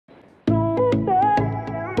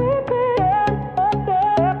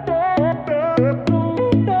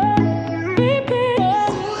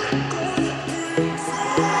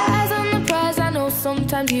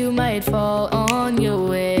might fall on your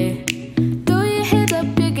way. Throw your hands up,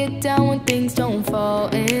 you get down when things don't fall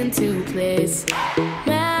into place.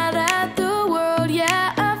 Mad at the world,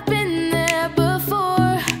 yeah, I've been there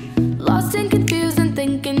before. Lost and confused and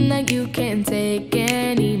thinking that you can't take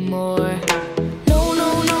anymore. No,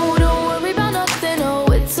 no, no, don't worry about nothing, oh,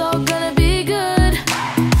 it's all gonna be good.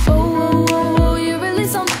 Oh, oh, oh, oh, you're really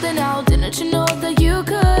something now, didn't you know that you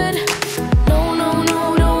could? No, no,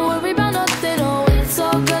 no, don't worry about nothing, oh, it's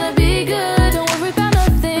all gonna be good. Don't worry about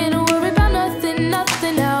nothing, don't worry about nothing,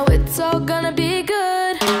 nothing now, it's all gonna be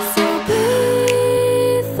good. So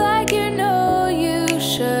breathe like you know you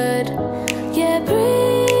should. Yeah,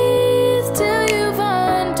 breathe till you've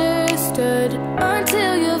understood.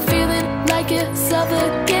 Until you're feeling like yourself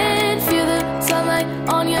again. Feel the sunlight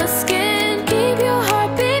on your skin. Keep your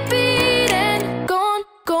heartbeat beating. Go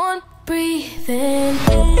on, breathe in.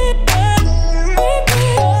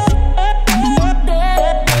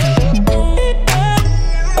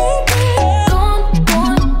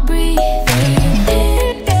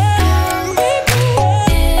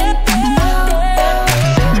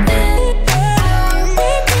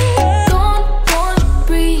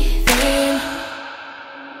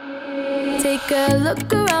 Take a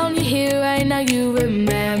look around, you're here right now, you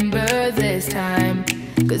remember this time.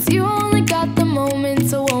 Cause you only got the moment,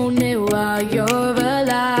 so own it while you're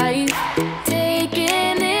alive.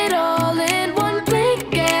 Taking it all in one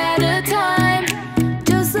blink at a time.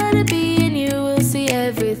 Just let it be and you will see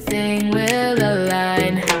everything will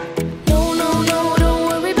align. No, no, no, don't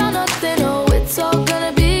worry about nothing, oh, it's all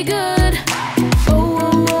gonna be good. Oh,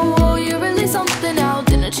 oh, oh, oh, you're really something now,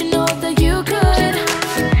 didn't you know that you could?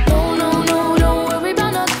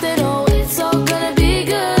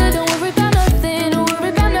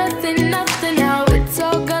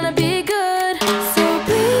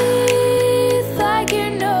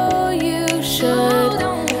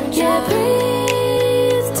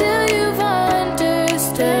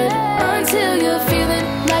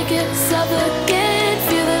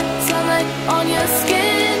 On your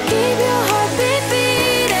skin, keep your heartbeat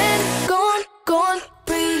beating. Go on,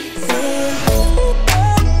 breathe in.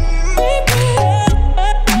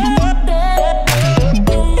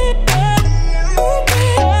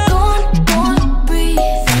 Go on, breathe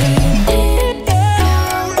in. In,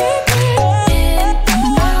 out, in,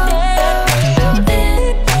 out, in,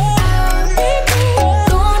 out.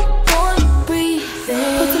 Go on, breathe in.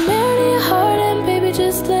 Put the mirror to your heart and baby,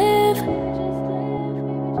 just live.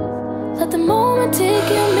 Let the moment take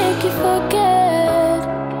you, make you forget.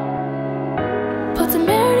 Put the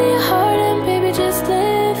mirror to your heart and baby, just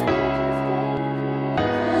live.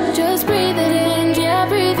 Just breathe it